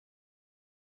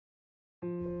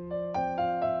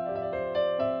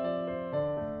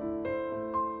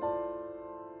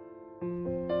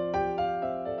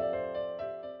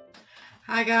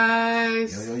Hi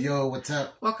guys. Yo, yo, yo, what's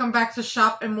up? Welcome back to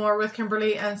Shop and More with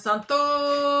Kimberly and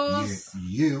Santos.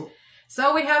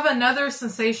 So we have another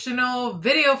sensational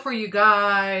video for you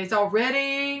guys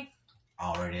already.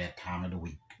 Already that time of the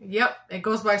week. Yep, it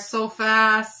goes by so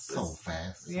fast. So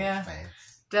fast. Yeah, so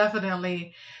fast.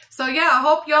 Definitely. So yeah, I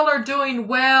hope y'all are doing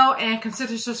well and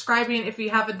consider subscribing if you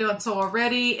haven't done so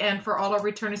already. And for all our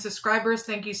returning subscribers,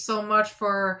 thank you so much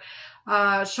for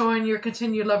showing your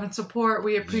continued love and support.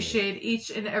 We appreciate each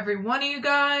and every one of you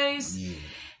guys. Yeah.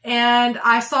 And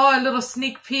I saw a little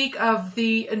sneak peek of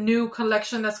the new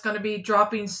collection that's going to be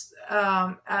dropping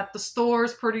at the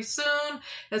stores pretty soon.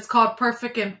 It's called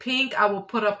Perfect in Pink. I will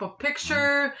put up a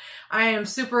picture. I am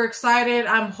super excited.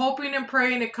 I'm hoping and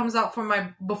praying it comes out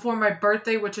for before my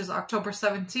birthday, which is October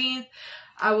 17th.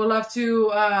 I would love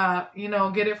to,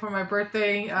 get it for my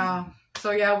birthday.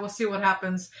 So yeah, we'll see what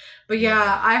happens. But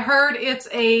yeah, I heard it's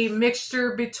a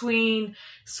mixture between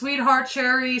Sweetheart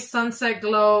Cherry, Sunset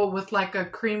Glow with like a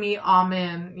creamy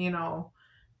almond,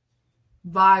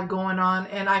 vibe going on.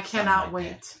 And I cannot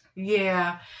wait.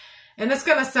 Yeah. And it's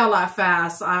going to sell out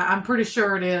fast. I'm pretty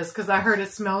sure it is because I heard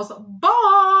it smells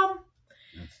bomb.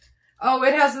 Oh,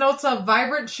 it has notes of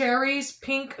vibrant cherries,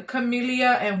 pink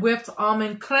camellia, and whipped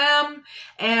almond creme.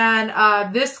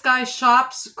 And this guy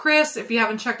shops, Chris, if you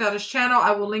haven't checked out his channel,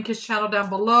 I will link his channel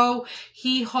down below.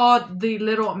 He hauled the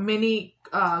little mini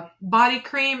body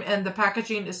cream, and the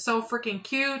packaging is so freaking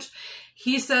cute.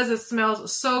 He says it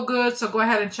smells so good, so go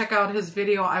ahead and check out his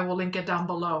video. I will link it down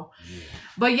below. Yeah.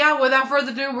 But yeah, without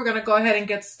further ado, we're going to go ahead and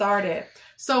get started.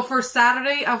 So for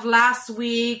Saturday of last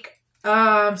week,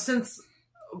 since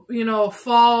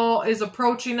fall is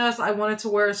approaching us, I wanted to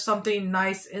wear something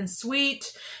nice and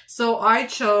sweet. So I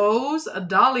chose a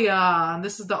Dahlia.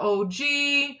 This is the OG.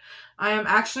 I am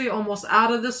actually almost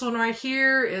out of this one right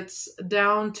here. It's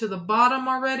down to the bottom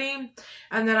already.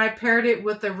 And then I paired it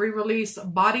with the re-release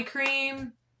body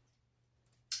cream.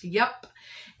 Yep.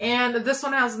 And this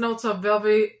one has notes of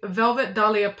velvet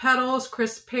dahlia petals,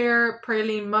 crisp pear,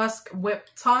 praline musk,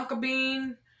 whipped tonka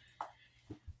bean.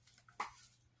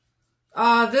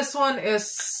 This one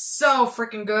is so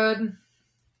freaking good.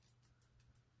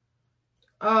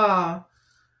 I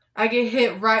get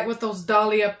hit right with those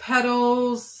dahlia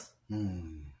petals.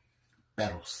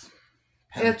 Petals.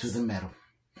 Pedal to the metal.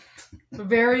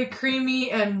 Very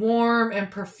creamy and warm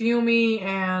and perfumey,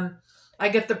 and I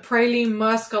get the praline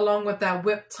musk along with that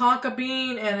whipped tonka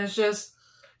bean, and it's just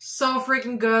so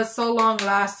freaking good, so long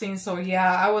lasting. So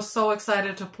yeah, I was so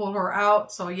excited to pull her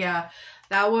out. So yeah,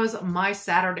 that was my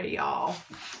Saturday, y'all.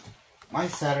 My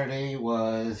Saturday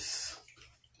was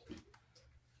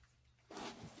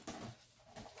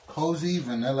Cozy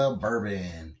Vanilla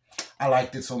Bourbon. I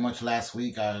liked it so much last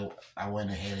week, I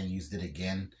went ahead and used it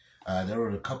again. There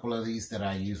were a couple of these that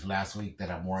I used last week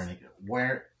that I'm wearing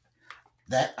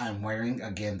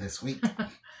again this week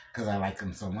because I like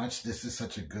them so much. This is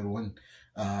such a good one.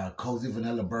 Cozy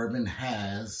Vanilla Bourbon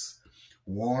has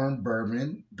warm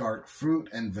bourbon, dark fruit,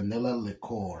 and vanilla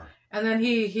liqueur. And then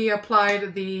he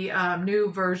applied the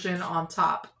new version on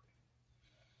top.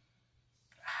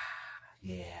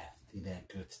 Yeah, see that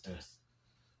good stuff.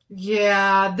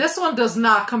 Yeah, this one does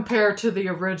not compare to the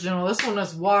original. This one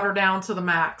is watered down to the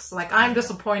max. Like, I'm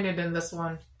disappointed in this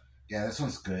one. Yeah, this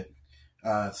one's good.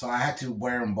 So I had to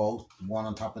wear them both, one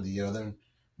on top of the other.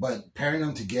 But pairing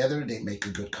them together, they make a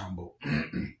good combo.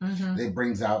 They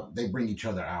bring each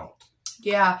other out.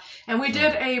 Yeah, and we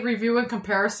did a review and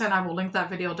comparison. I will link that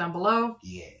video down below.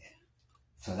 Yeah.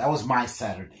 So that was my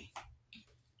Saturday.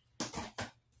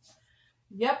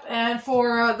 Yep, and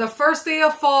for the first day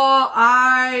of fall,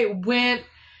 I went,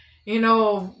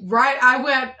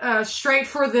 I went straight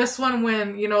for this one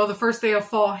when, the first day of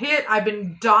fall hit. I've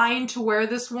been dying to wear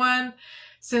this one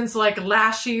since like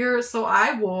last year. So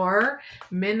I wore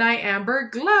Midnight Amber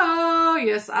Glow.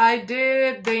 Yes, I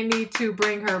did. They need to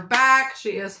bring her back.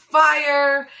 She is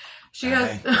fire. She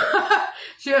has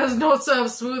she has notes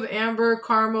of smooth amber,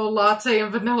 caramel, latte,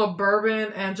 and vanilla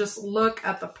bourbon. And just look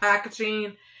at the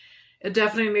packaging. It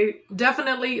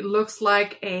definitely looks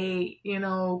like a,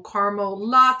 caramel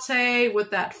latte with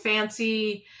that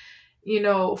fancy,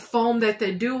 foam that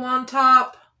they do on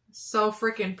top. So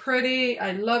freaking pretty.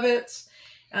 I love it.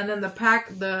 And then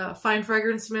the fine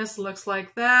fragrance mist looks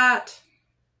like that.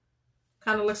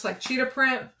 Kind of looks like cheetah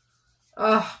print.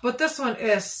 But this one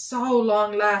is so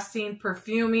long lasting,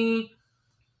 perfumey.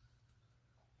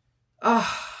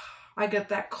 I get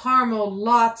that caramel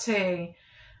latte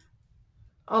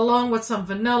along with some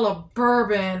vanilla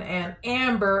bourbon and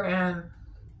amber, and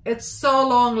it's so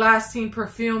long lasting,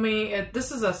 perfumey.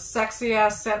 This is a sexy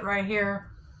ass scent right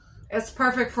here. It's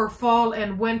perfect for fall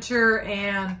and winter,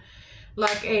 and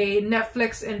like a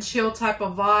Netflix and chill type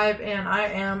of vibe, and I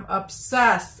am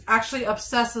obsessed. Actually,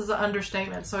 obsessed is an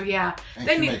understatement. So yeah, and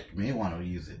they make me want to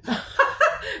use it.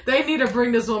 They need to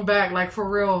bring this one back, like for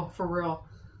real, for real.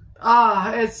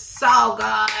 Ah, it's so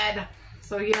good.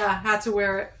 So yeah, had to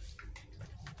wear it.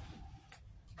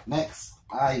 Next,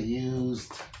 I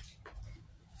used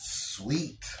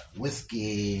Sweet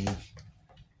Whiskey.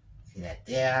 See that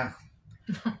there?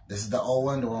 This is the old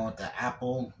one, the one with the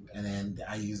apple, and then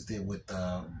I used it with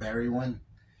the berry one.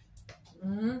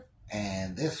 Mm-hmm.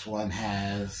 And this one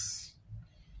has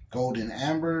golden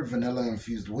amber, vanilla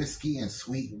infused whiskey, and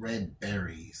sweet red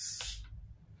berries.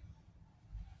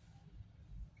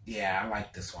 Yeah, I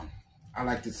like this one. I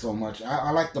liked it so much.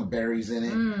 I like the berries in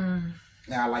it. And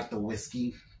I like the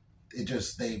whiskey. It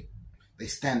just, they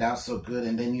stand out so good.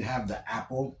 And then you have the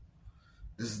apple.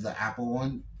 This is the apple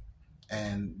one.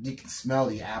 And you can smell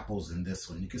the apples in this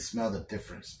one. You can smell the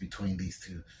difference between these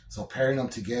two. So pairing them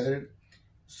together,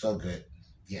 so good.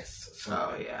 Yes.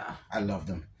 So good. Yeah. I love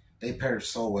them. They paired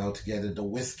so well together. The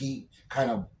whiskey kind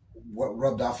of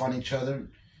rubbed off on each other.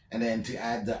 And then to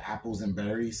add the apples and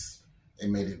berries, it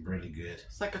made it really good.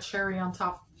 It's like a cherry on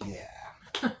top. Yeah.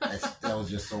 That was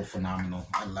just so phenomenal.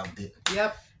 I loved it.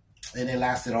 Yep. And it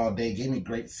lasted all day. Gave me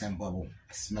great scent bubble.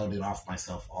 I smelled it off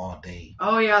myself all day.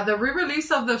 Oh yeah, the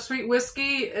re-release of the sweet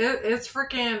whiskey,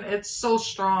 it's so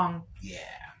strong. Yeah,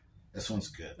 this one's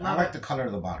good. I like the color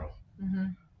of the bottle. Mm-hmm.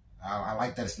 I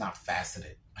like that it's not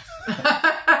faceted.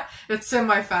 It's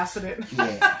semi-faceted.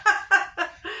 Yeah.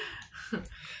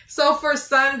 So for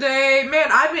Sunday, man,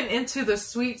 I've been into the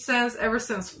sweet scents ever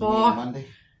since fall. Monday?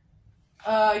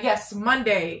 Yes,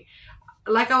 Monday.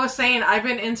 Like I was saying, I've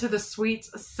been into the sweet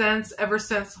scents ever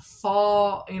since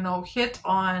fall, hit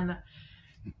on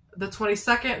the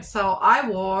 22nd. So I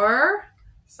wore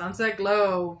Sunset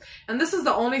Glow. And this is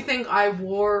the only thing I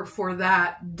wore for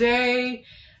that day.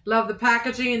 Love the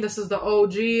packaging. This is the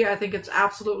OG. I think it's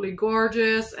absolutely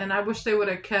gorgeous. And I wish they would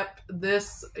have kept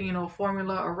this,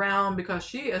 formula around because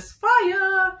she is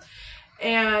fire.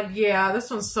 And yeah,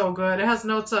 this one's so good. It has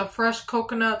notes of fresh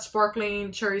coconut,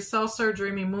 sparkling cherry seltzer,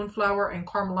 dreamy moonflower, and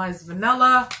caramelized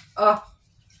vanilla.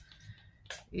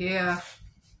 Yeah.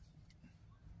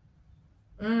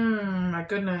 My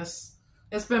goodness.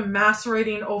 It's been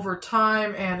macerating over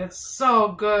time, and it's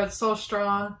so good, so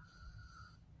strong.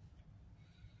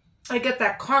 I get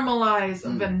that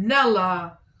caramelized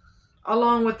vanilla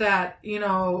along with that,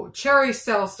 cherry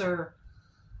seltzer.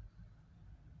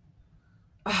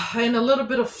 And a little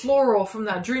bit of floral from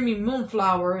that dreamy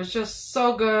moonflower. Is just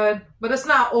so good. But it's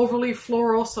not overly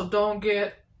floral, so don't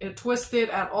get it twisted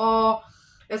at all.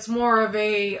 It's more of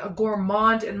a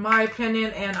gourmand in my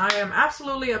opinion, and I am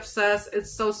absolutely obsessed.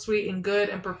 It's so sweet and good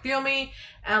and perfumey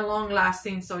and long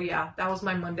lasting. So yeah, that was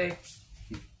my Monday.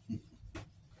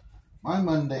 My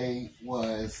Monday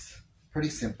was pretty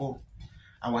simple.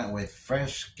 I went with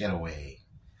Fresh Getaway.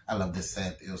 I love this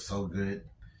scent. It was so good.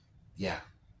 Yeah.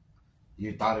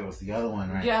 You thought it was the other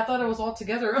one, right? Yeah, I thought it was all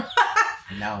together.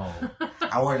 No.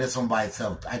 I wore this one by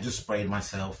itself. I just sprayed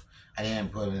myself. I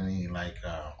didn't put any, I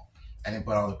didn't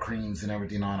put all the creams and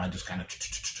everything on. I just kind of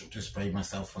just sprayed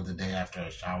myself for the day after I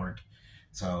showered.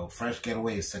 So, Fresh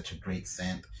Getaway is such a great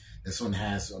scent. This one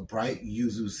has a bright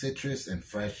yuzu citrus and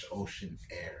fresh ocean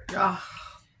air.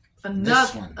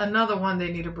 Another one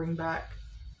they need to bring back.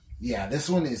 Yeah, this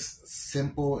one is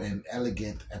simple and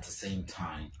elegant at the same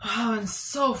time. Oh, and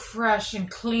so fresh and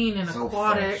clean and so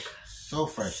aquatic. Fresh. So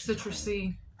fresh.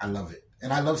 Citrusy. I love it.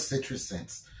 And I love citrus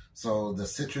scents. So the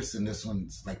citrus in this one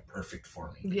is like perfect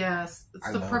for me. Yes.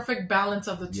 It's the perfect balance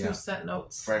of the two scent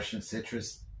notes. Fresh and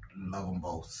citrus. Love them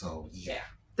both. So yeah.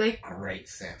 Great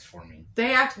scents for me.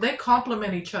 They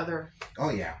complement each other.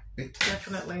 Oh yeah. Big time.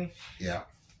 Definitely. Yeah.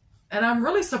 And I'm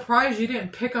really surprised you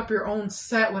didn't pick up your own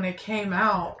set when it came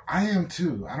out. I am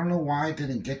too. I don't know why I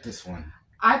didn't get this one.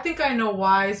 I think I know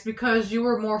why. It's because you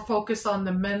were more focused on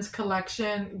the men's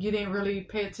collection. You didn't really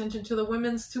pay attention to the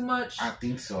women's too much. I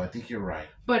think so. I think you're right.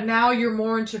 But now you're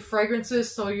more into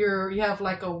fragrances, so you have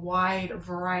like a wide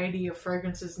variety of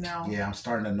fragrances now. Yeah, I'm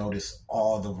starting to notice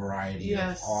all the variety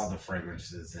of all the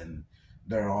fragrances, and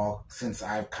they're all, since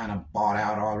I've kind of bought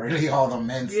out already all the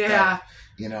men's stuff,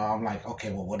 I'm like,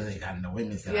 okay, well, what do they got in the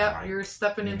women's that I like? You're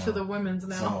stepping into the women's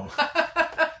now. So,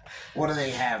 what do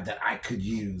they have that I could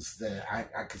use, that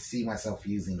I could see myself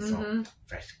using? So,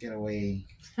 Fresh Getaway,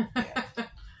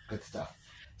 good stuff.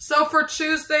 So for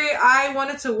Tuesday, I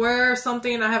wanted to wear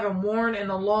something I haven't worn in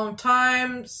a long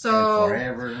time. So and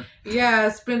forever. Yeah,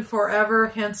 it's been forever,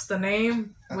 hence the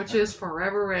name, which is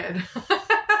Forever Red.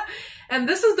 And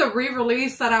this is the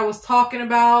re-release that I was talking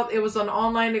about. It was an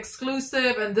online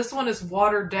exclusive, and this one is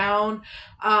watered down.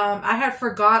 I had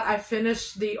forgot I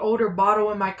finished the older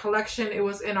bottle in my collection. It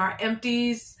was in our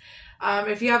empties.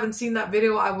 If you haven't seen that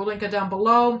video, I will link it down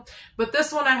below. But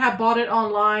this one, I have bought it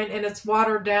online, and it's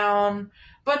watered down.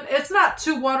 But it's not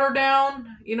too watered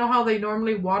down. You know how they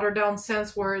normally water down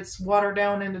scents where it's watered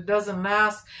down and it doesn't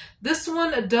last? This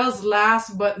one, it does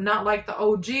last, but not like the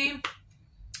OG.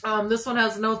 This one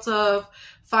has notes of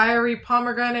fiery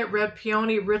pomegranate, red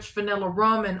peony, rich vanilla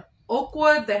rum, and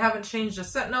oakwood. They haven't changed the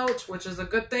scent notes, which is a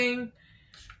good thing.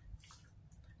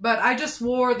 But I just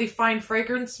wore the Fine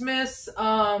Fragrance Mist.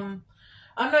 I'm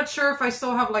not sure if I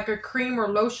still have like a cream or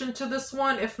lotion to this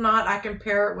one. If not, I can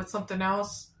pair it with something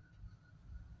else.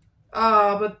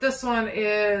 But this one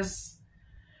is,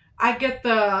 I get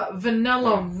the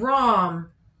vanilla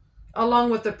rum along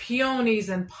with the peonies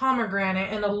and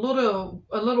pomegranate and a little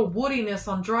woodiness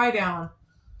on dry down.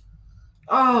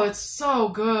 Oh, it's so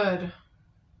good.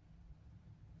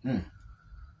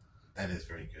 That is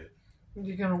very good.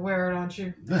 You're gonna wear it, aren't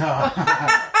you?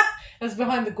 It's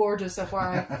behind the gorgeous,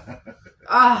 FYI.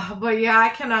 But yeah, I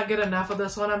cannot get enough of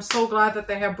this one. I'm so glad that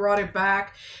they have brought it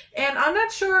back. And I'm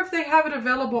not sure if they have it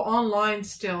available online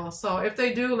still. So if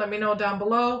they do, let me know down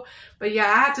below. But yeah,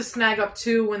 I had to snag up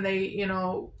 2 when they, you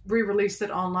know, re-released it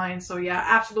online. So yeah,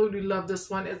 absolutely love this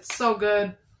one. It's so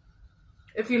good.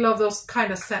 If you love those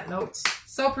kind of scent notes.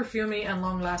 So perfumey and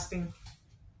long lasting.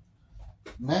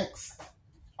 Next.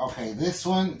 Okay, this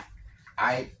one,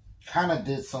 I kind of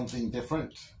did something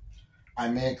different. I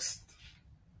mixed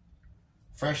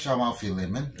fresh Amalfi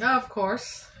lemon. Of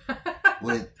course.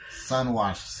 with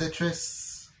sun-washed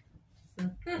citrus.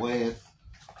 With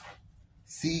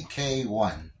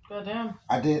CK1. Goddamn.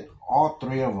 I did all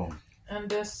 3 of them. And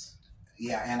this.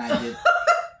 Yeah, and I did.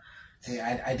 See,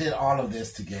 I did all of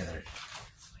this together.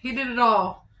 He did it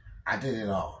all. I did it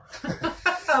all.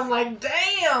 I'm like,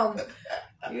 damn.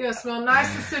 You gotta smell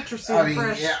nice and citrusy and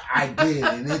fresh. Yeah, I did.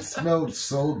 And it smelled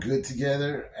so good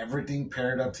together. Everything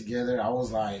paired up together. I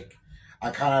was like,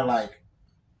 I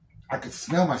could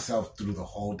smell myself through the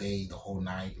whole day, the whole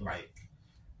night. Like,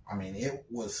 I mean, it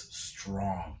was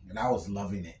strong. And I was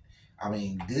loving it. I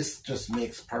mean, this just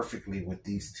mixed perfectly with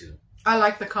these 2. I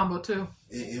like the combo too.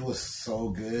 It was so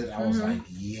good. I was like,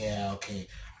 yeah, okay.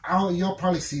 You'll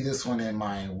probably see this one in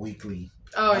my weekly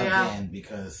again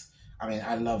because, I mean,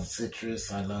 I love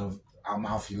citrus. I love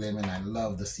Amalfi lemon. I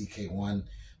love the CK1.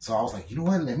 So I was like, you know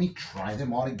what? Let me try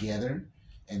them all together.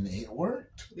 And it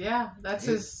worked. Yeah, that's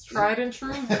his tried and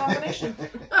true combination.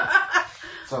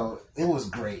 So it was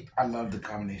great. I love the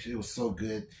combination. It was so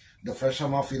good. The fresh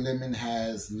Amalfi lemon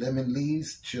has lemon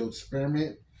leaves, chilled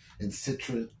spearmint, and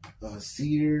citrus,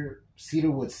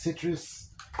 cedar with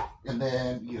citrus. And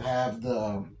then you have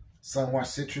the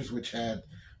sun-washed citrus, which had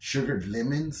sugared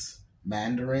lemons,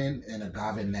 mandarin, and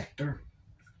agave nectar.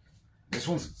 This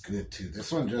one's good too.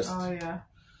 This one just... Oh, yeah.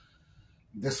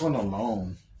 This one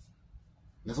alone.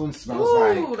 This one smells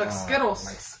like Skittles.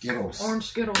 Like Skittles. Orange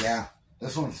Skittles. Yeah.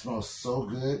 This one smells so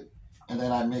good. And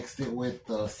then I mixed it with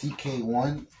the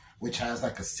CK1, which has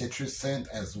like a citrus scent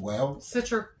as well.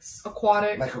 Citrus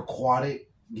aquatic. Like aquatic.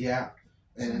 Yeah.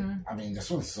 And I mean, this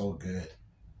one's so good.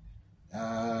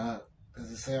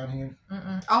 Does it say on here?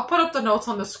 I'll put up the notes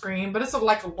on the screen, but it's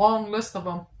like a long list of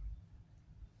them.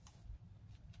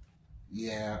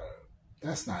 Yeah.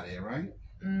 That's not it, right?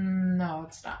 No,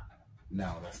 it's not.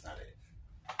 No, that's not it.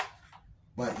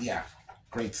 But yeah,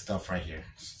 great stuff right here.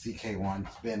 CK1,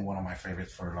 it's been one of my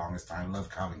favorites for the longest time. Love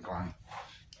Calvin Klein.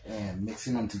 And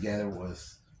mixing them together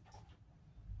was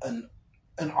an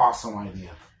awesome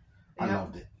idea. I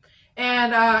loved it.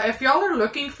 And if y'all are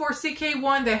looking for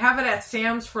CK1, they have it at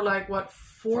Sam's for like, what,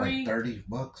 40? For like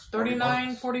 $30.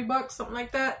 39, $40, something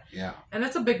like that. Yeah. And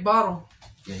it's a big bottle.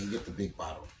 Yeah, you get the big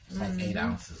bottle. It's like 8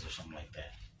 ounces or something like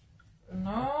that.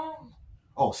 No.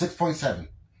 Oh, 6.7.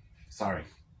 Sorry.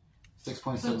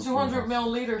 6.7. So 200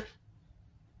 milliliter.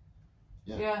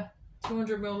 Yeah.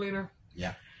 200 milliliter.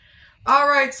 Yeah. All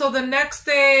right, so the next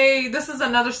day, this is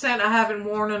another scent I haven't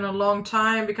worn in a long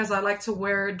time because I like to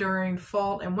wear it during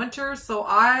fall and winter. So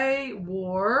I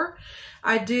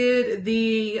did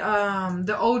the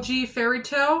OG Fairy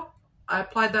Tale. I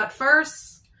applied that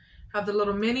first. Have the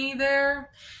little mini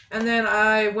there. And then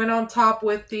I went on top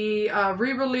with the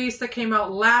re-release that came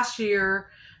out last year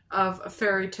of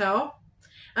Fairy Tale.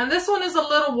 And this one is a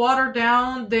little watered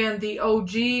down than the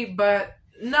OG, but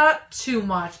not too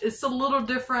much. It's a little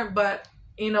different, but,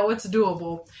 you know, it's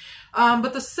doable.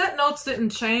 But the scent notes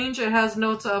didn't change. It has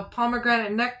notes of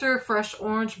pomegranate nectar, fresh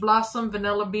orange blossom,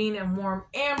 vanilla bean, and warm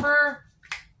amber.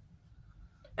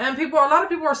 And a lot of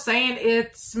people are saying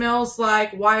it smells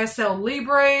like YSL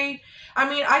Libre. I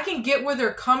mean, I can get where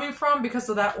they're coming from because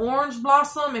of that orange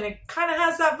blossom, and it kind of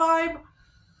has that vibe.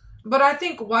 But I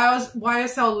think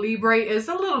YSL Libre is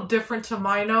a little different to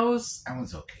my nose. That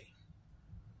one's okay.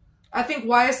 I think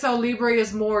YSL Libre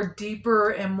is more deeper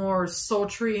and more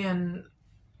sultry and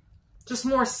just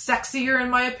more sexier in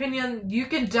my opinion. You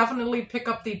can definitely pick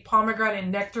up the pomegranate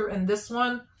nectar in this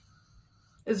one.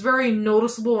 It's very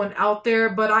noticeable and out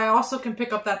there, but I also can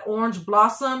pick up that orange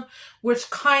blossom, which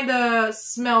kind of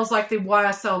smells like the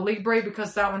YSL Libre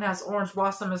because that one has orange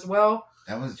blossom as well.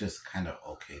 That one's just kind of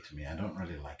okay to me. I don't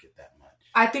really like it that much.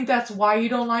 I think that's why you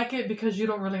don't like it, because you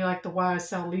don't really like the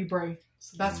YSL Libre.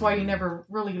 So that's why you never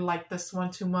really like this one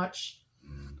too much.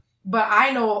 But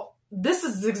I know this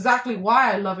is exactly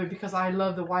why I love it, because I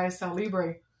love the YSL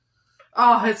Libre.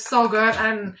 Oh, it's so good.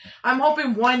 And I'm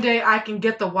hoping one day I can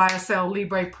get the YSL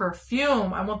Libre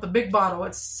perfume. I want the big bottle.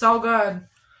 It's so good.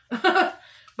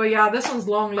 But yeah, this one's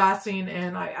long lasting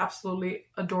and I absolutely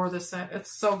adore this scent.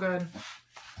 It's so good.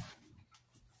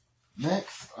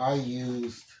 Next, I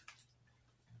used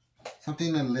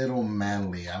something a little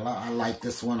manly. I like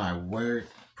this one. I wear it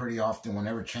pretty often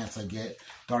whenever chance I get.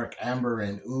 Dark Amber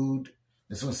and Oud.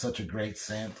 This one's such a great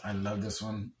scent. I love this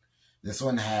one. This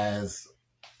one has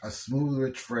a smooth,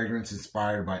 rich fragrance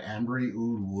inspired by ambery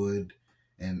oud wood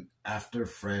and After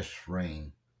Fresh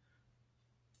Rain.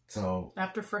 So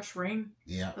After Fresh Rain?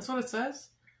 Yeah. That's what it says?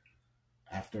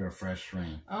 After a Fresh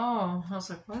Rain. Oh, I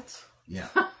was like, what? Yeah.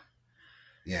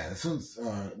 Yeah, this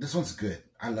one's good.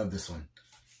 I love this one.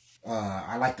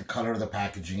 I like the color of the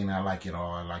packaging. I like it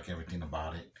all. I like everything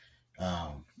about it.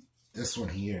 This one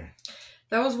here.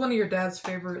 That was one of your dad's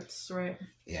favorites, right?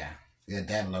 Yeah. Yeah,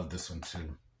 Dad loved this one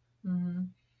too. Mm-hmm.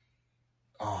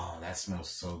 Oh, that smells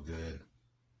so good.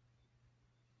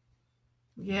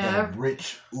 Yeah. The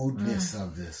rich oudness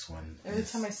of this one. Every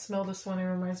time I smell this one, it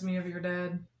reminds me of your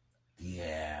dad.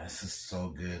 Yeah, this is so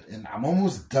good. And I'm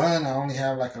almost done. I only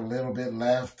have like a little bit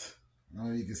left. I don't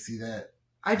know if you can see that.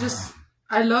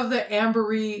 I love the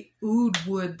ambery oud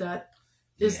wood that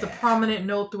is the prominent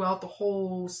note throughout the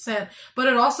whole scent. But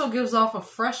it also gives off a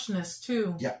freshness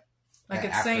too. Yeah. Like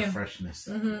it's after saying. Freshness.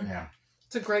 Mm-hmm. Yeah.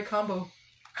 It's a great combo.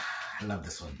 I love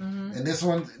this one. Mm-hmm. And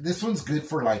this one's good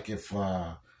for like if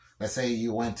let's say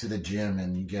you went to the gym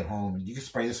and you get home, you can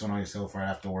spray this one on yourself right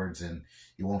afterwards and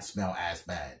you won't smell as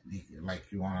bad. Like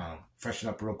you want to freshen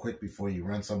up real quick before you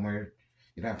run somewhere.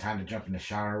 You don't have time to jump in the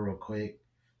shower real quick.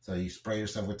 So you spray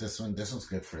yourself with this one. This one's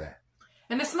good for that.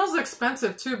 And it smells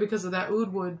expensive too because of that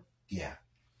oud wood. Yeah.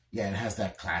 Yeah, it has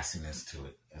that classiness to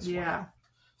it as well. Yeah.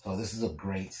 So this is a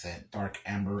great scent. Dark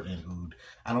Amber and Oud.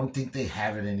 I don't think they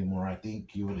have it anymore. I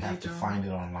think you would have to find it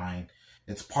online.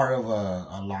 It's part of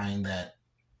a line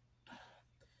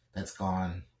that's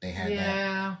gone. They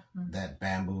had that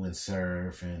bamboo and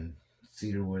surf and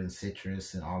cedarwood and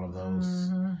citrus and all of those.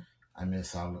 Mm-hmm. I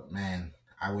miss all of, man,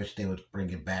 I wish they would bring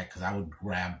it back because I would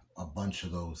grab a bunch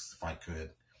of those if I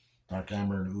could. Dark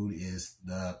Amber and Oud is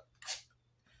the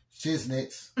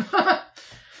shiznits.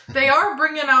 They are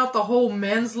bringing out the whole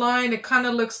men's line. It kind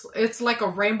of looks, it's like a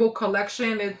rainbow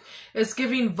collection. It's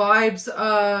giving vibes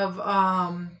of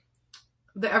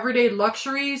the everyday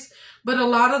luxuries. But a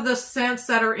lot of the scents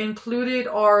that are included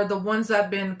are the ones that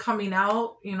have been coming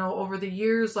out, you know, over the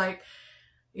years. Like,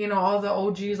 you know, all the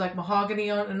OGs like mahogany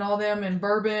and all them and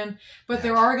bourbon. But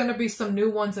there are going to be some new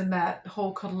ones in that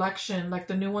whole collection. Like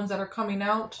the new ones that are coming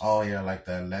out. Oh, yeah, like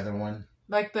the leather one.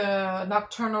 Like the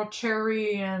Nocturnal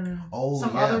Cherry and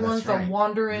some other ones, right. The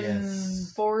Wandering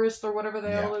Forest or whatever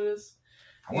the hell it is.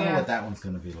 I wonder what that one's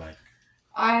going to be like.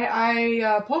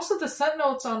 I posted the scent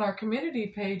notes on our community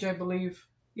page, I believe.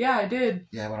 Yeah, I did.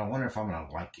 Yeah, but I wonder if I'm going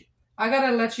to like it. I got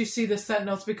to let you see the scent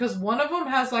notes because one of them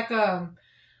has like a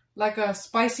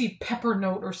spicy pepper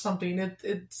note or something.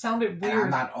 It sounded weird. And I'm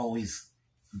not always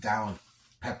down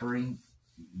peppery,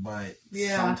 but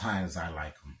sometimes I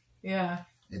like them. Yeah.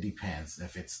 It depends.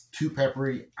 If it's too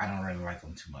peppery, I don't really like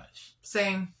them too much.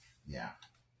 Same. Yeah.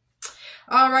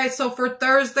 All right. So for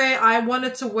Thursday, I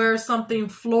wanted to wear something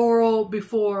floral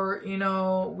before, you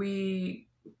know, we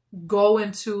go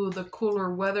into the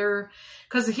cooler weather.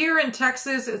 Because here in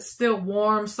Texas, it's still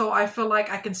warm. So I feel like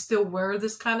I can still wear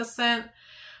this kind of scent.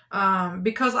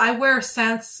 Because I wear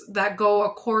scents that go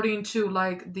according to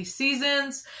like the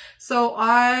seasons. So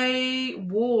I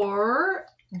wore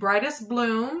Brightest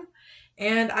Bloom.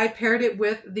 And I paired it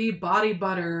with the body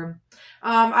butter.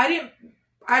 I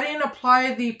didn't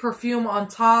apply the perfume on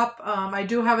top. I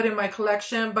do have it in my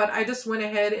collection, but I just went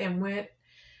ahead and went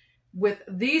with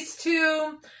these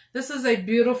two. This is a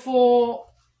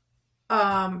beautiful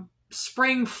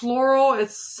spring floral.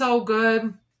 It's so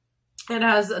good. It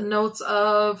has notes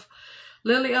of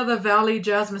Lily of the Valley,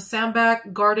 Jasmine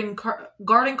Sambac,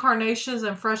 garden carnations,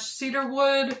 and fresh cedar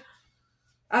wood.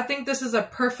 I think this is a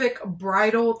perfect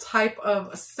bridal type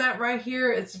of scent right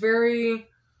here. It's very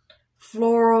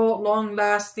floral,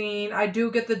 long-lasting. I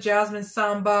do get the Jasmine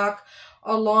Sambac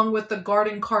along with the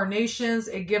garden carnations.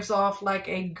 It gives off like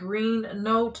a green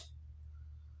note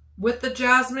with the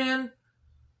jasmine.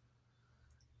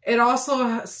 It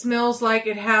also smells like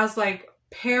it has like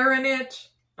pear in it.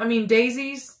 I mean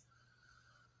daisies.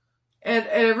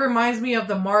 It reminds me of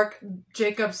the Marc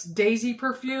Jacobs Daisy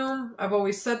perfume. I've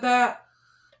always said that.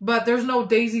 But there's no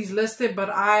daisies listed, but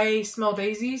I smell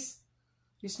daisies.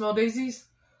 You smell daisies?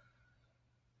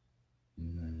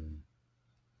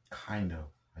 Kind of.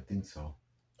 I think so.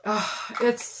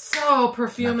 It's so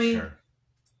perfumey. Not sure.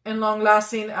 And long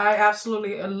lasting. I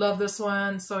absolutely love this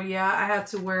one. So yeah, I had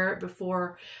to wear it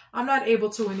before. I'm not able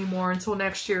to anymore until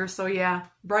next year. So yeah,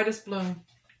 Brightest Bloom.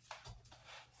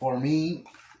 For me,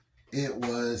 it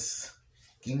was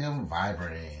Gingham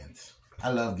Vibrant.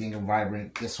 I love Gingham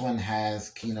Vibrant. This one has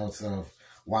keynotes of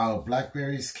wild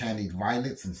blackberries, candied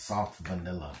violets, and soft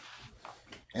vanilla.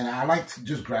 And I like to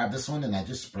just grab this one and I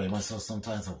just spray myself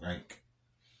sometimes. I'm like,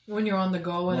 when you're on the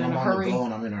go and in a hurry. When I'm on the go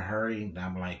and I'm in a hurry and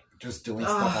I'm like just doing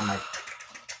stuff, I'm like,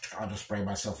 I'll just spray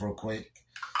myself real quick.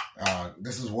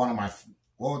 This is one of my,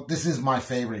 this is my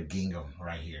favorite Gingham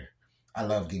right here. I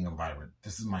love Gingham Vibrant.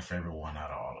 This is my favorite one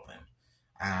out of all of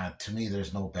them. To me,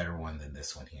 there's no better one than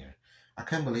this one here. I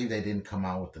couldn't believe they didn't come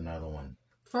out with another one.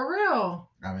 For real?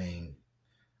 I mean,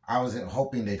 I was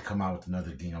hoping they'd come out with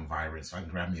another Gingham Vibrant so I can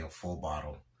grab me a full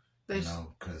bottle. You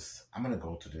know, because I'm going to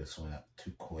go to this one up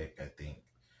too quick, I think.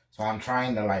 So I'm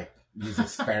trying to, like, use it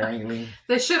sparingly.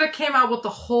 They should have came out with the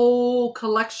whole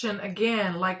collection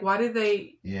again. Like, why did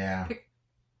they... Yeah.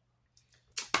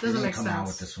 Doesn't make sense. Come out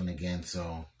with this one again,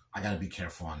 so I got to be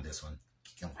careful on this one.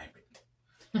 Gingham Vibrant.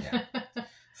 Yeah.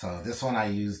 So this one I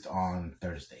used on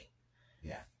Thursday.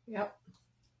 Yeah. Yep.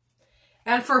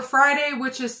 And for Friday,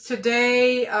 which is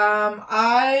today,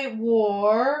 I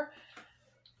wore...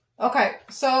 Okay,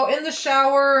 so in the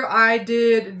shower, I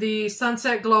did the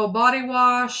Sunset Glow body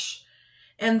wash.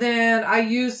 And then I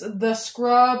used the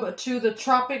scrub to the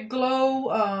Tropic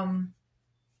Glow,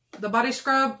 the body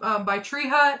scrub by Tree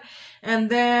Hut. And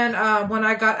then when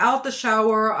I got out the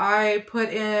shower, I put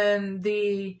in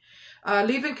the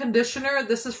leave-in conditioner.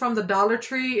 This is from the Dollar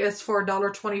Tree. It's for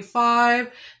 $1.25.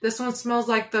 This one smells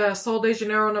like the Sol de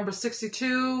Janeiro number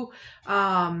 62.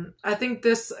 I think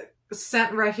this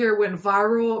scent right here went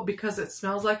viral because it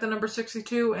smells like the number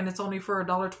 62 and it's only for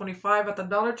 $1.25 at the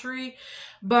Dollar Tree.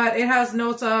 But it has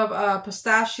notes of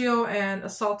pistachio and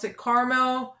salted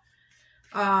caramel.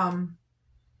 And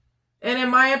in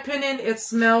my opinion, it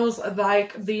smells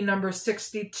like the number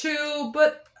 62,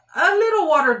 but a little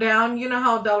watered down. You know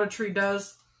how Dollar Tree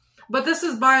does. But this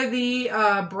is by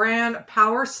the brand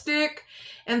Power Stick.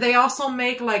 And they also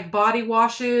make like body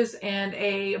washes and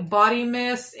a body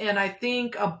mist and I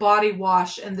think a body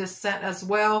wash in this scent as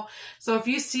well. So if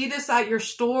you see this at your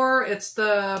store, it's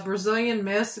the Brazilian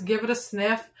Mist. Give it a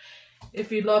sniff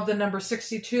if you love the number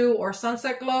 62 or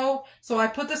Sunset Glow. So I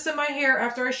put this in my hair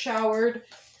after I showered.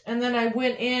 And then I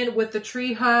went in with the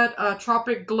Tree Hut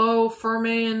Tropic Glow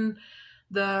Firmin,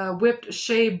 the Whipped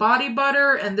Shea Body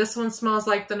Butter. And this one smells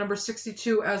like the number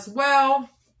 62 as well.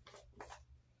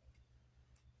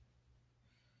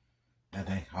 I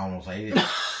think I almost ate it.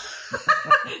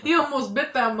 You almost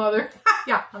bit that mother.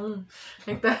 Yeah,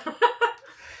 like that.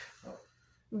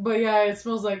 But yeah, it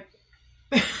smells like...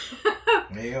 There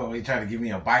you go. You trying to give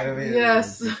me a bite of it?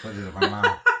 Yes. Put it in my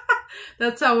mouth.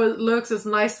 That's how it looks. It's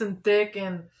nice and thick.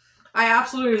 And I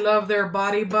absolutely love their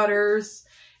body butters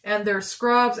and their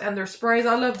scrubs and their sprays.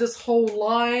 I love this whole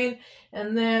line.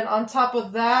 And then on top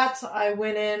of that, I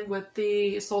went in with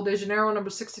the Sol de Janeiro number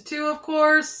 62, of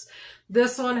course.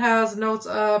 This one has notes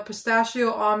of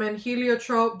pistachio, almond,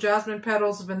 heliotrope, jasmine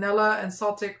petals, vanilla, and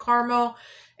salted caramel,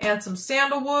 and some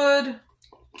sandalwood.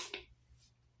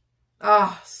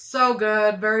 Ah, so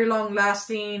good. Very long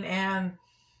lasting, and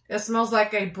it smells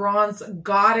like a bronze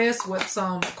goddess with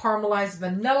some caramelized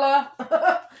vanilla.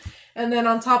 And then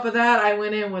on top of that, I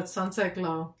went in with Sunset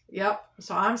Glow. Yep.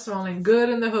 So I'm smelling good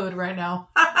in the hood right now.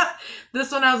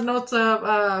 This one has notes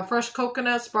of fresh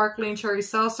coconut, sparkling cherry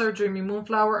seltzer, dreamy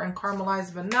moonflower, and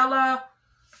caramelized vanilla.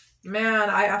 Man,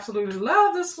 I absolutely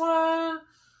love this one.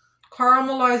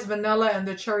 Caramelized vanilla and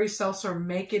the cherry seltzer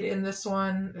make it in this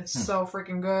one. It's so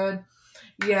freaking good.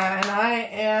 Yeah, and I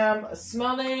am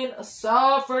smelling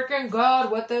so freaking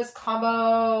good with this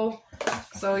combo.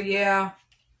 So yeah,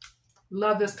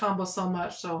 love this combo so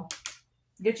much. So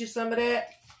get you some of that.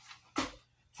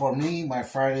 For me, my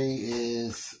Friday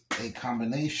is a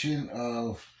combination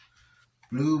of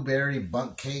blueberry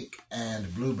bundt cake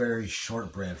and blueberry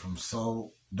shortbread from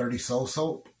Dirty Soul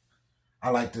Soap.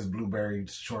 I like this blueberry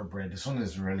shortbread. This one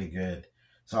is really good.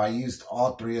 So I used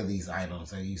all three of these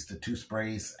items. I used the 2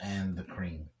 sprays and the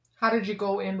cream. How did you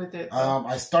go in with it?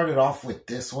 I started off with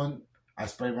this one. I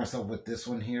sprayed myself with this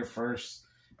one here first.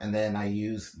 And then I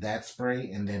used that spray.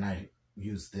 And then I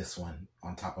used this one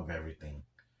on top of everything.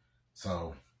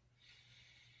 So,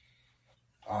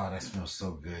 oh, that smells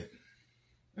so good.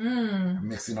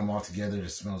 Mixing them all together, it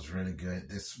smells really good.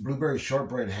 This blueberry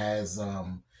shortbread has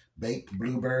baked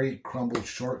blueberry, crumbled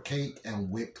shortcake,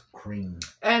 and whipped cream.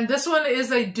 And this one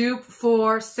is a dupe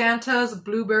for Santa's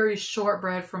blueberry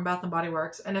shortbread from Bath & Body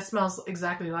Works. And it smells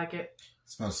exactly like it.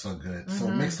 It smells so good. So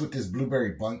mixed with this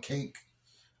blueberry bundt cake,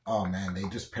 oh man, they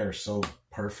just pair so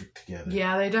perfect together.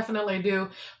 Yeah, they definitely do.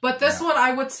 But this one,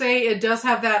 I would say it does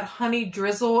have that honey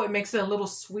drizzle. It makes it a little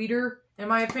sweeter, in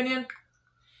my opinion.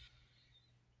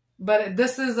 But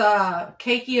this is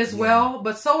cakey as well.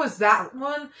 But so is that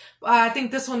one. I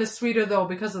think this one is sweeter, though,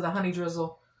 because of the honey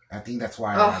drizzle. I think that's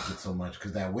why I like it so much.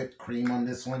 Because that whipped cream on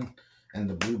this one and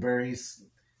the blueberries,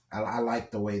 I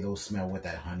like the way those smell with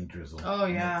that honey drizzle. Oh,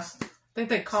 yeah. Mixed. I think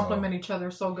they complement each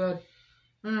other so good.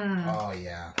 Oh,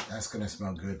 yeah. That's going to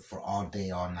smell good for all day,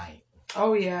 all night.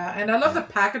 Oh, yeah. And I love the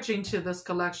packaging to this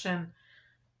collection.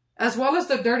 As well as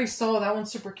the Dirty Soul. That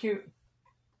one's super cute.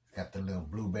 Got the little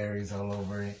blueberries all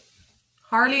over it.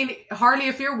 Harley,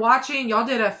 if you're watching, y'all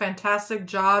did a fantastic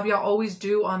job. Y'all always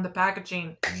do on the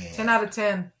packaging. Yeah. 10 out of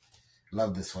 10.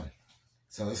 Love this one.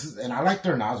 So this is, and I like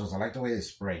their nozzles. I like the way they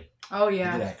spray. Oh,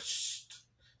 yeah. They do that,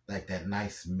 like that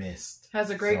nice mist. Has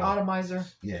a great atomizer.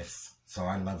 Yes. So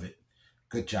I love it.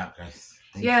 Good job, guys.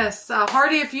 Yes.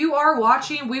 Hardy, if you are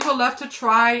watching, we would love to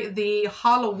try the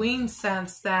Halloween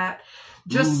scents that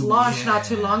just launched not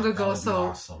too long ago. So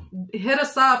awesome. Hit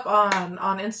us up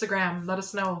on Instagram. Let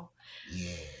us know.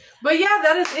 Yeah. But yeah,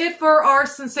 that is it for our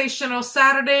Scentsational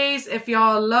Saturdays. If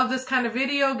y'all love this kind of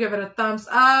video, give it a thumbs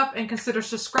up and consider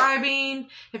subscribing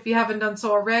if you haven't done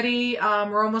so already.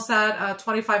 We're almost at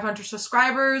 2,500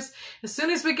 subscribers. As soon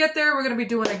as we get there, we're going to be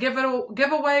doing a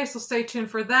giveaway, so stay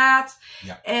tuned for that.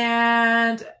 Yep.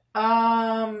 And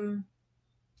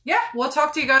yeah, we'll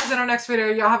talk to you guys in our next video.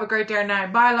 Y'all have a great day or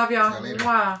night. Bye. Love y'all.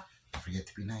 Don't forget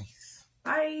to be nice.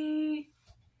 Bye.